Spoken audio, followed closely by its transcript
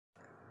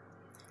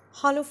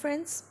Hello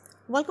friends,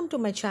 welcome to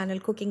my channel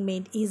Cooking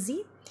Made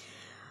Easy.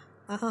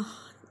 Uh,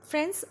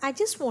 Friends, I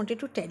just wanted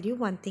to tell you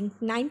one thing.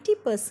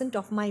 90%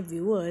 of my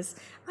viewers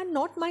are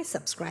not my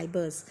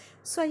subscribers.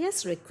 So I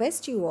just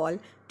request you all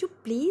to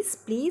please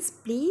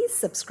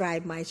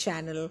subscribe my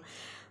channel.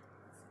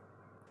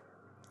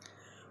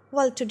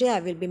 Well, today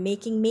I will be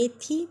making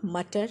Methi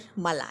Matar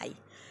Malai.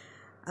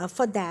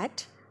 For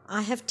that,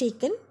 I have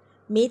taken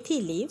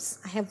methi leaves.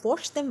 I have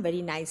washed them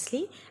very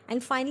nicely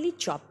and finely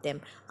chopped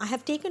them. I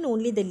have taken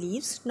only the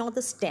leaves, not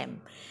the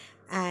stem.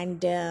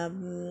 And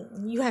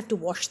you have to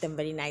wash them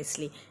very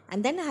nicely.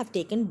 And then I have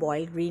taken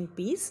boiled green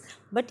peas.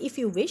 But if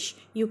you wish,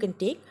 you can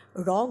take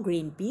raw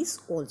green peas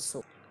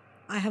also.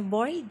 I have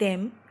boiled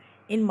them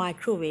in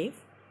microwave,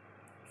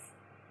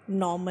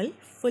 normal,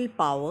 full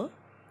power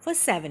for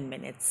 7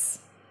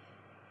 minutes.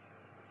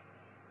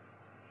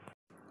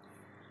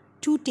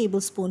 2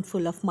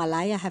 tablespoonful of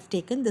malai I have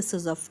taken. This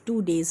is of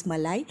 2 days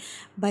malai,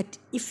 but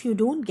if you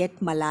don't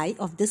get malai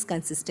of this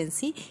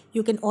consistency,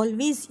 you can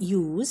always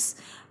use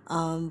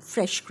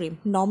fresh cream,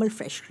 normal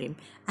fresh cream.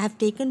 I have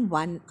taken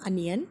 1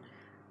 onion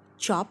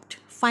chopped,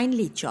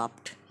 finely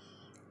chopped,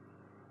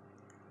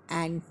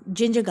 and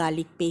ginger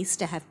garlic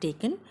paste I have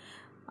taken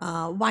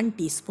 1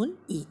 teaspoon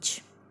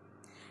each,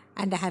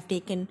 and I have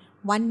taken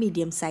 1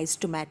 medium sized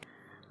tomato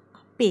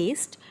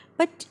paste,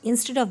 but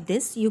instead of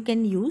this you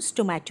can use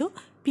tomato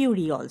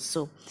puree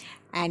also.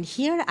 And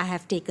here I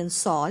have taken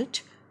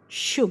salt,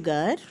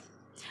 sugar,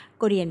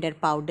 coriander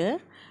powder,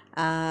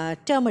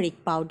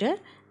 turmeric powder,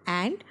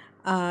 and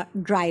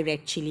dry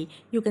red chili.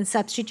 You can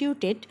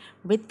substitute it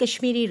with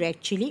Kashmiri red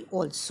chili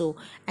also.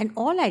 And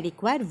all I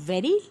require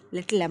very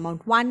little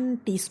amount, 1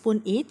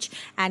 teaspoon each,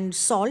 and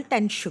salt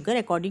and sugar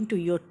according to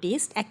your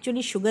taste.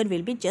 Actually sugar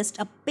will be just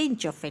a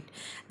pinch of it,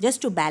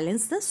 just to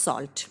balance the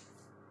salt.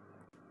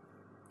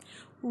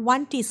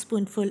 1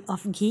 teaspoonful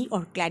of ghee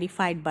or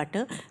clarified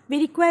butter. We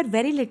require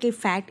very little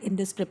fat in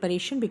this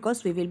preparation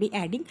because we will be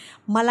adding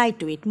malai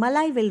to it.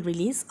 Malai will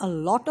release a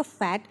lot of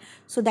fat,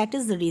 so that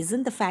is the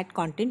reason the fat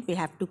content we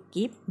have to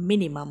keep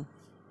minimum.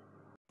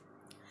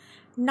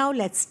 Now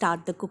let's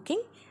start the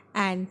cooking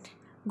and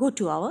go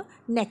to our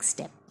next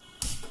step.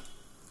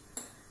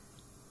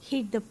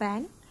 Heat the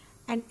pan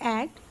and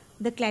add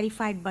the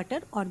clarified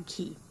butter or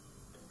ghee.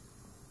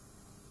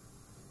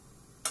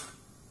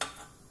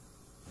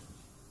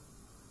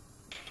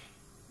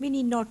 We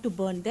need not to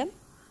burn them,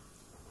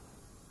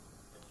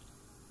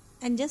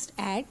 and just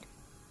add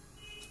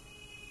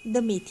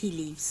the methi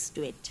leaves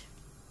to it.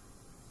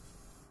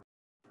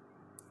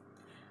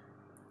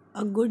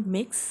 A good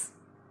mix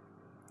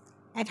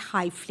at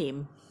high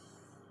flame.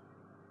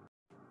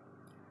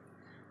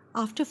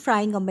 After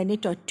frying a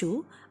minute or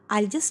two,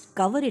 I'll just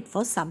cover it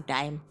for some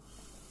time.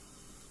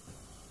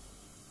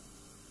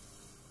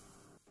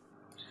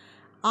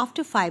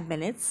 After 5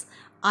 minutes,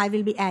 I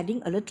will be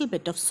adding a little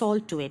bit of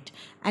salt to it,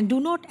 and do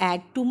not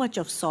add too much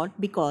of salt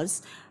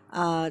because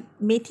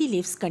methi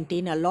leaves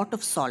contain a lot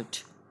of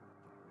salt.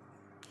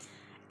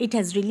 It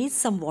has released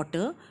some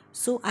water,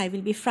 so I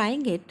will be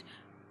frying it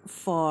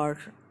for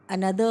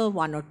another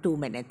 1 or 2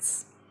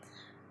 minutes.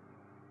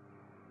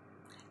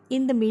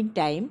 In the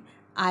meantime,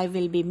 I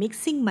will be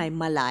mixing my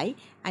malai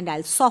and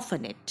I'll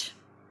soften it.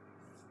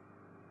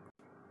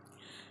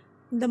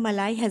 The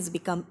malai has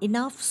become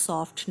enough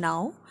soft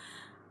now.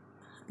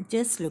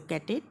 Just look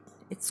at it,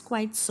 it's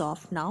quite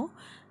soft now.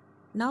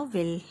 Now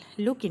we'll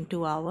look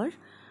into our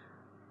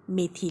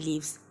methi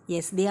leaves.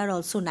 Yes, they are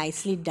also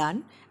nicely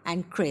done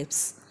and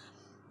crisp.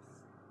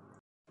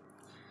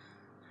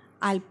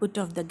 I'll put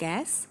off the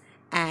gas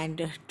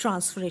and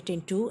transfer it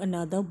into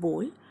another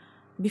bowl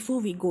before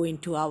we go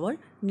into our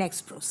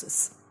next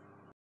process.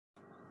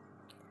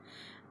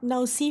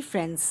 Now see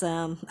friends,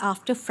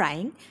 after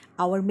frying,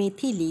 our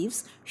methi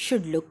leaves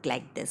should look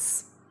like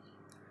this.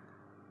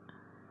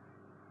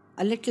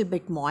 A little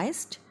bit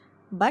moist,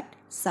 but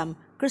some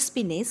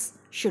crispiness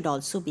should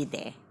also be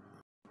there.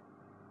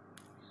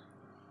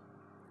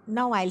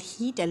 Now I'll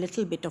heat a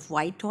little bit of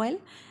white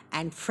oil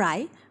and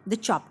fry the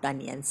chopped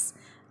onions.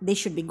 They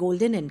should be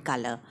golden in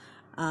color.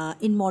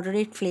 In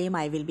moderate flame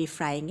I will be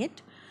frying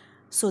it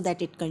so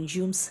that it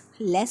consumes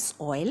less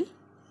oil.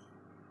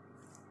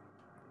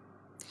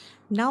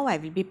 Now I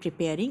will be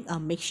preparing a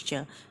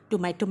mixture. To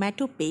my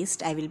tomato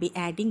paste, I will be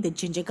adding the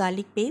ginger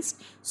garlic paste,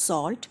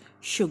 salt,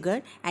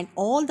 sugar, and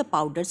all the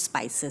powdered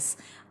spices.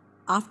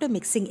 After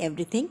mixing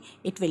everything,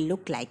 it will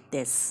look like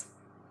this.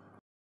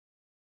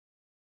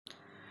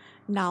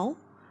 Now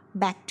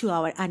back to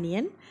our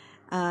onion.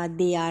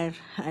 They are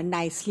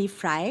nicely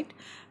fried.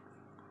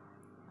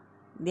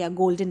 They are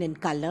golden in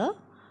color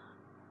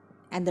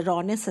and the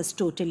rawness has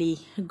totally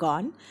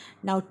gone.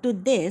 Now to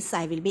this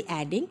I will be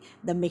adding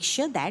the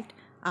mixture that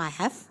I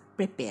have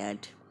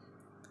prepared.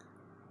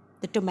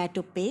 The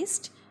tomato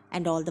paste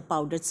and all the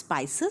powdered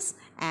spices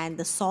and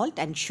the salt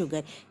and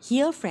sugar.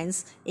 Here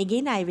friends,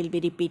 again I will be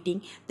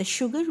repeating, the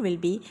sugar will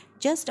be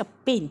just a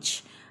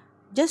pinch,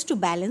 just to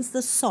balance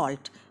the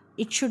salt.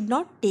 It should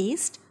not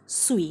taste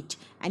sweet,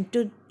 and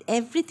to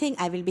everything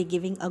I will be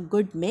giving a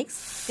good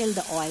mix till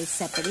the oil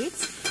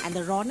separates and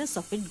the rawness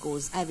of it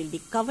goes. I will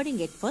be covering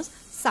it for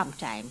some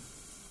time.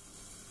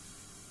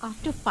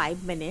 After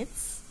 5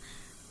 minutes,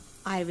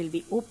 I will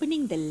be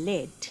opening the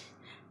lid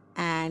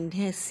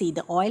and see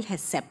the oil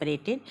has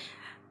separated.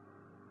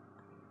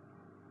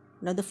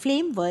 Now the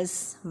flame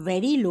was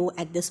very low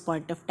at this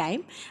point of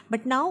time,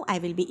 but now I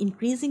will be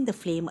increasing the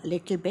flame a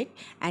little bit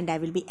and I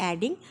will be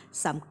adding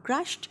some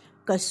crushed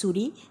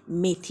kasuri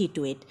methi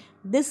to it.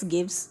 This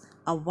gives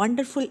a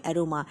wonderful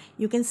aroma.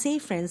 You can say,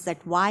 friends, that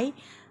why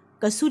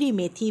kasuri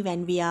methi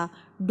when we are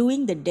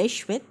doing the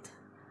dish with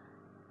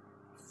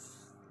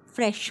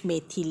fresh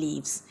methi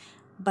leaves.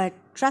 But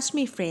trust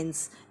me,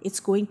 friends, it's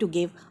going to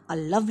give a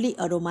lovely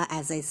aroma,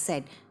 as I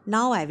said.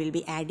 Now I will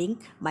be adding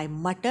my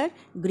matar,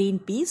 green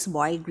peas,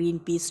 boiled green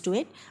peas to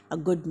it, a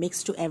good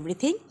mix to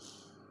everything.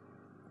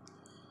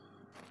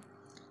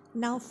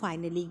 Now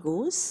finally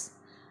goes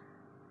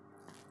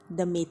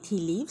the methi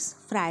leaves,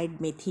 fried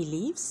methi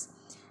leaves,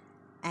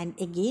 and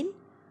again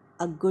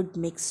a good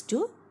mix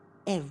to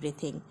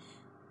everything.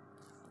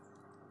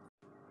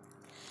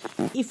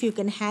 If you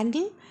can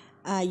handle,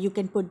 you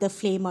can put the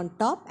flame on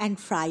top and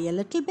fry a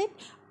little bit,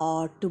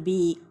 or to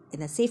be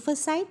in a safer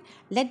side,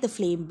 let the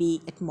flame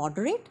be at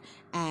moderate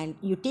and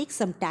you take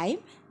some time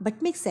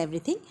but mix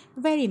everything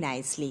very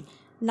nicely.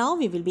 Now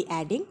we will be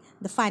adding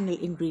the final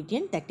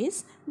ingredient, that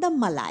is the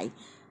malai.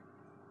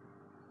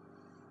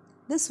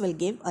 This will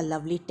give a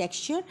lovely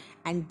texture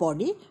and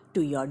body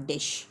to your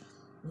dish.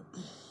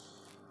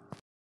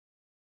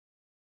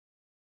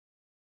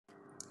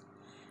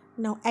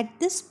 Now at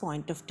this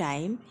point of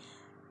time,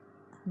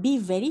 be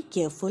very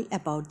careful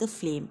about the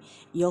flame.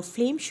 Your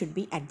flame should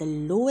be at the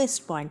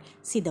lowest point.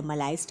 See, the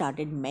malai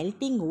started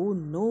melting. Oh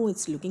no,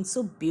 it's looking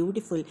so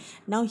beautiful.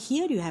 Now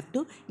here you have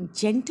to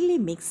gently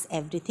mix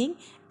everything,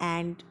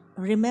 and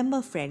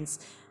remember, friends,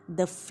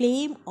 the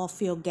flame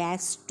of your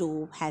gas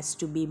stove has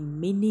to be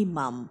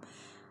minimum.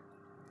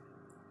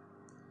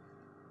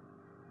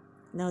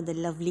 Now the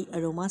lovely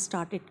aroma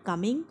started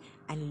coming,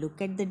 and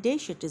look at the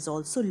dish. It is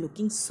also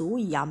looking so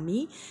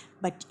yummy,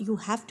 but you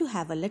have to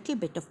have a little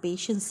bit of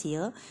patience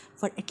here.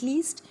 For at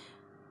least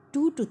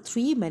 2 to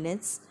 3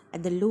 minutes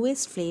at the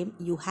lowest flame,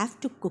 you have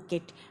to cook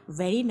it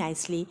very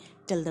nicely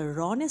till the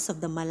rawness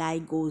of the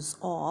malai goes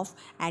off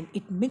and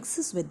it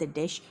mixes with the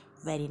dish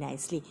very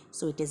nicely.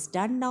 So it is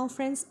done now,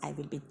 friends. I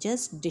will be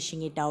just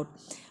dishing it out.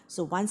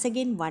 So once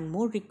again, one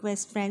more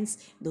request, friends.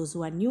 Those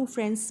who are new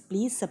friends,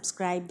 please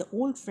subscribe. The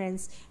old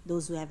friends,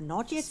 those who have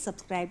not yet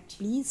subscribed,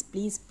 please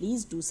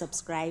do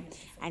subscribe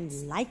and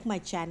like my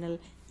channel.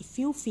 If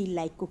you feel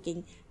like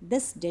cooking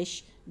this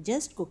dish,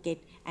 just cook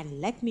it and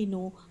let me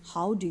know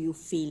how do you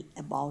feel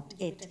about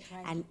it.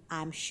 And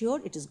I'm sure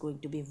it is going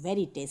to be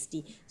very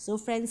tasty. So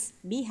friends,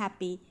 be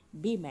happy,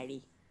 be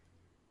merry.